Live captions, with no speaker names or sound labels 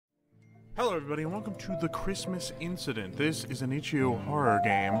Hello everybody and welcome to The Christmas Incident. This is an itch.io horror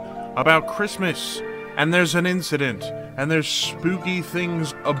game about Christmas, and there's an incident, and there's spooky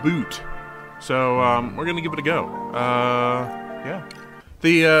things aboot. So, we're gonna give it a go. Yeah.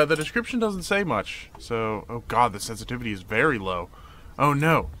 The description doesn't say much, so, oh god, the sensitivity is very low. Oh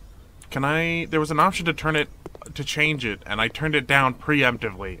no. There was an option to change it, and I turned it down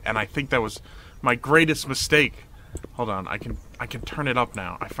preemptively, and I think that was my greatest mistake. Hold on, I can turn it up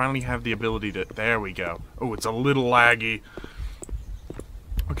now. I finally have the ability to... There we go. Oh, it's a little laggy.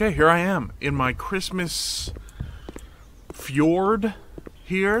 Okay, here I am in my Christmas fjord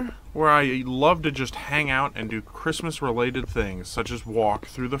here, where I love to just hang out and do Christmas-related things, such as walk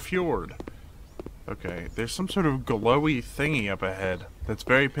through the fjord. Okay, there's some sort of glowy thingy up ahead that's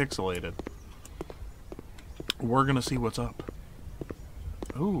very pixelated. We're gonna see what's up.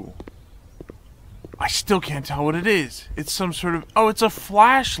 Ooh. I still can't tell what it is. It's some sort of... Oh, it's a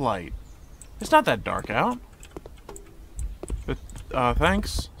flashlight. It's not that dark out. But,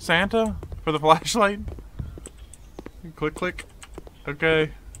 thanks, Santa, for the flashlight. Click, click.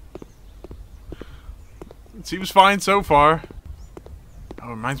 Okay. It seems fine so far. Oh, it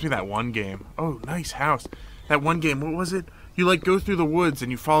reminds me of that one game. Oh, nice house. That one game, what was it? You, like, go through the woods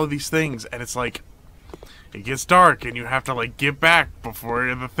and you follow these things, and it's like... It gets dark, and you have to, like, get back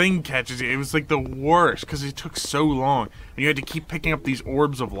before the thing catches you. It was, like, the worst, because it took so long. And you had to keep picking up these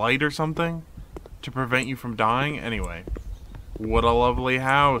orbs of light or something to prevent you from dying. Anyway, what a lovely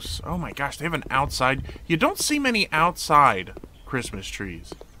house. Oh, my gosh, they have an outside... You don't see many outside Christmas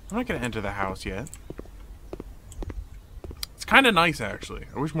trees. I'm not going to enter the house yet. It's kind of nice, actually.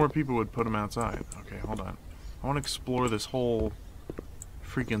 I wish more people would put them outside. Okay, hold on. I want to explore this whole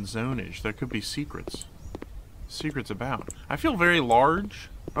freaking zonage. There could be secrets. Secrets about. I feel very large.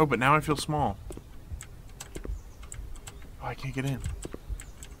 Oh, but now I feel small. Oh, I can't get in.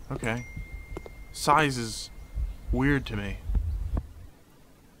 Okay. Size is weird to me.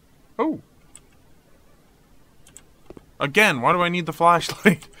 Oh. Again, why do I need the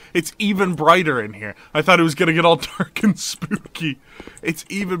flashlight? It's even brighter in here. I thought it was gonna get all dark and spooky. It's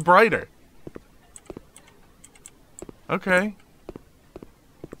even brighter. Okay.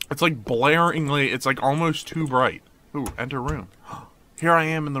 It's like blaringly, it's like almost too bright. Ooh, enter room. Here I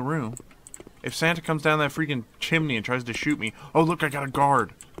am in the room. If Santa comes down that freaking chimney and tries to shoot me... Oh, look, I got a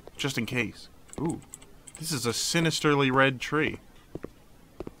guard. Just in case. Ooh. This is a sinisterly red tree.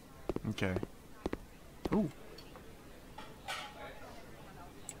 Okay. Ooh.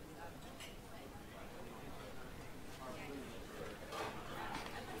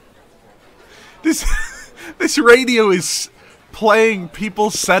 This radio is... playing people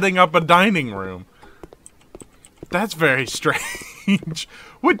setting up a dining room. That's very strange.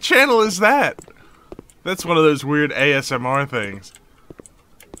 What channel is that? That's one of those weird ASMR things.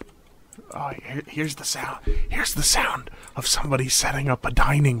 Oh, here's the sound. Here's the sound of somebody setting up a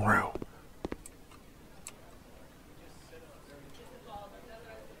dining room.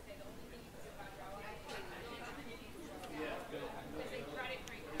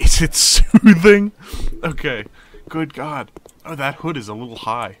 Is it soothing? Okay. Good God. Oh, that hood is a little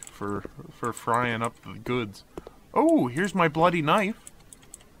high for frying up the goods. Oh, here's my bloody knife.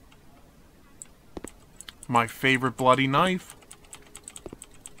 My favorite bloody knife.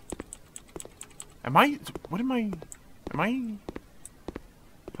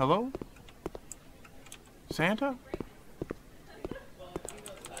 Hello? Santa?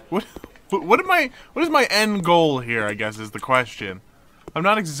 What is my end goal here, I guess, is the question. I'm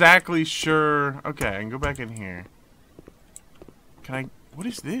not exactly sure. Okay, I can go back in here. What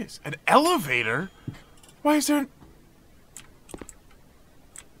is this? An elevator? Why is there...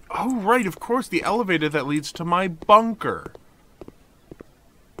 Oh, right, of course, the elevator that leads to my bunker.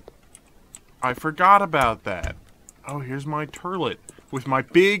 I forgot about that. Oh, here's my turlet with my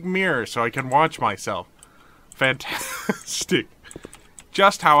big mirror so I can watch myself. Fantastic.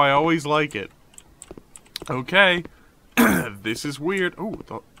 Just how I always like it. Okay. This is weird. Oh,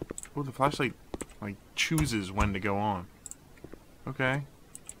 the flashlight, like, chooses when to go on. Okay.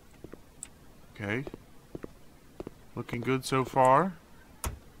 Okay. Looking good so far.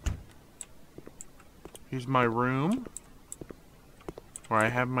 Here's my room, where I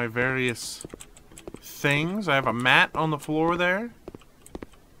have my various things. I have a mat on the floor there.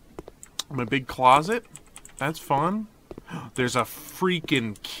 My big closet. That's fun. There's a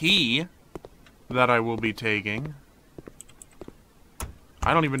freaking key that I will be taking.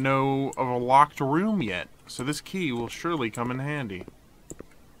 I don't even know of a locked room yet, so this key will surely come in handy.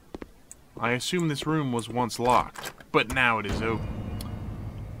 I assume this room was once locked, but now it is open.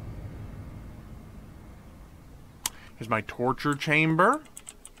 Here's my torture chamber.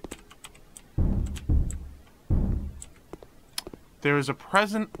 There is a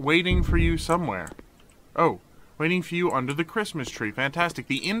present waiting for you somewhere. Oh, waiting for you under the Christmas tree. Fantastic.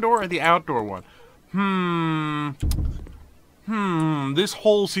 The indoor or the outdoor one? This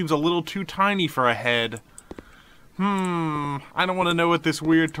hole seems a little too tiny for a head. I don't want to know what this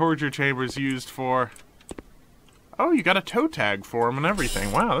weird torture chamber is used for. Oh, you got a toe tag for him and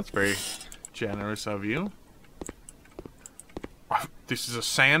everything. Wow, that's very generous of you. This is a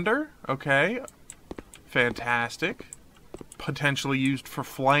sander. Okay. Fantastic. Potentially used for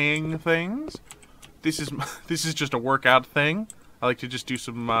flaying things. This is just a workout thing. I like to just do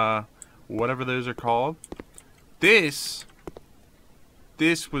some, whatever those are called. This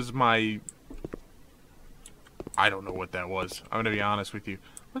was my... I don't know what that was. I'm gonna be honest with you.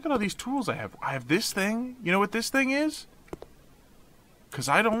 Look at all these tools I have. I have this thing. You know what this thing is? 'Cause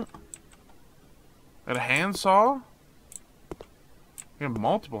I don't. I got a handsaw. We have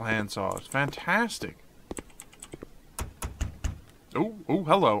multiple handsaws. Fantastic. Oh,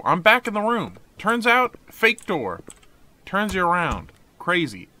 hello. I'm back in the room. Turns out, fake door. Turns you around.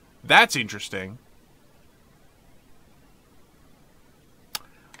 Crazy. That's interesting.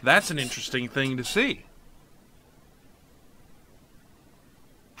 That's an interesting thing to see.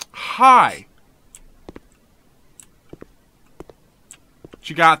 Hi. What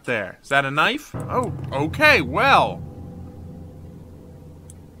you got there? Is that a knife? Oh, okay, well.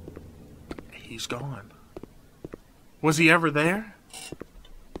 He's gone. Was he ever there?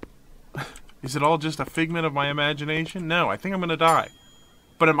 Is it all just a figment of my imagination? No, I think I'm gonna die.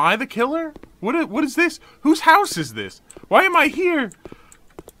 But am I the killer? What is this? Whose house is this? Why am I here?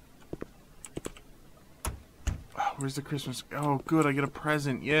 Oh, where's the Christmas? Oh, good, I get a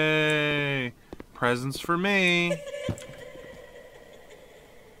present. Yay. Presents for me.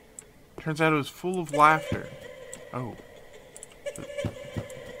 Turns out it was full of laughter. Oh.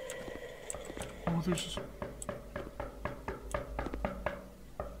 Oh, there's...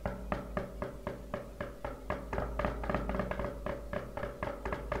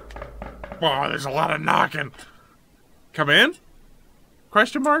 Wow, there's a lot of knocking. Come in?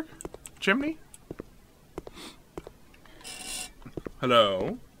 Question mark? Chimney?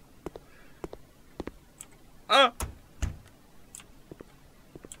 Hello? Oh,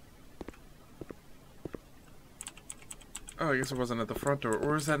 I guess it wasn't at the front door.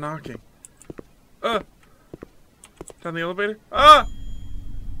 Or is that knocking? Down the elevator?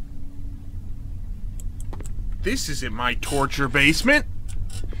 This isn't my torture basement!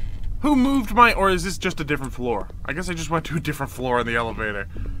 Who moved my... Or is this just a different floor? I guess I just went to a different floor on the elevator.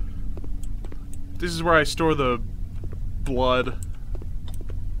 This is where I store the blood.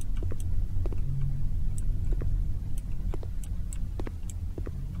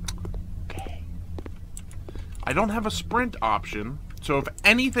 Okay. I don't have a sprint option, so if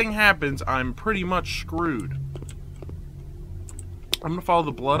anything happens, I'm pretty much screwed. I'm gonna follow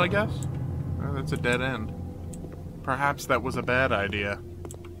the blood, I guess? Oh, that's a dead end. Perhaps that was a bad idea.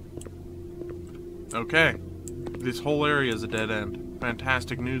 Okay. This whole area is a dead end.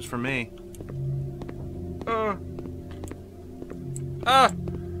 Fantastic news for me. Oh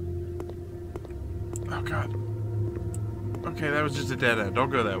god. Okay, that was just a dead end. Don't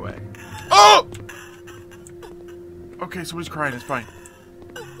go that way. Oh! Okay, somebody's crying. It's fine.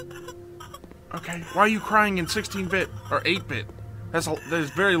 Okay, why are you crying in 16-bit or 8-bit? There's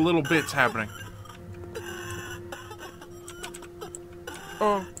very little bits happening.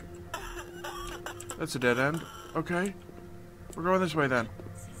 Oh. That's a dead end. Okay. We're going this way then.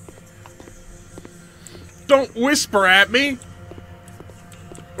 Don't whisper at me!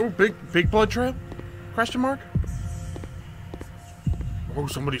 Oh, big blood trail? Question mark? Oh,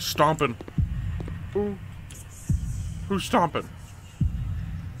 somebody's stomping. Ooh. Who's stomping?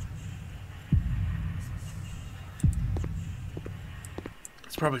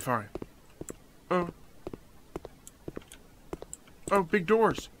 It's probably fine. Oh. Oh, big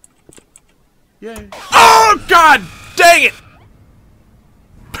doors. Yay. Oh, God dang it!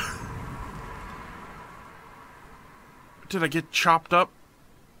 Did I get chopped up?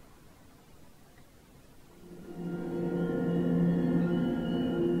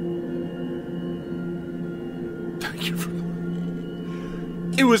 Thank you for...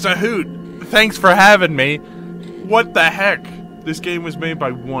 It was a hoot. Thanks for having me. What the heck? This game was made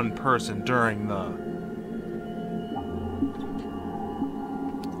by one person during the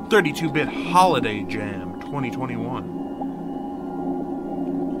 32-bit Holiday Jam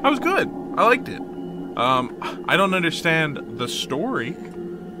 2021. That was good. I liked it. I don't understand the story.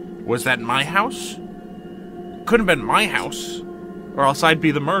 Was that my house? Couldn't have been my house, or else I'd be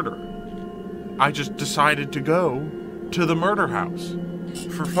the murderer. I just decided to go to the murder house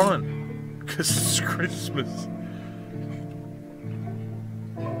for fun, 'cause it's Christmas.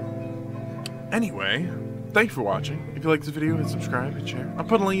 Anyway, thank you for watching. If you like this video, hit subscribe, hit share. I'll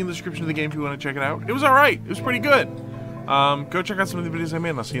put a link in the description of the game if you want to check it out. It was alright. It was pretty good. Go check out some of the videos I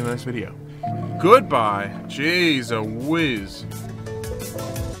made, and I'll see you in the next video. Goodbye. Jeez, a whiz.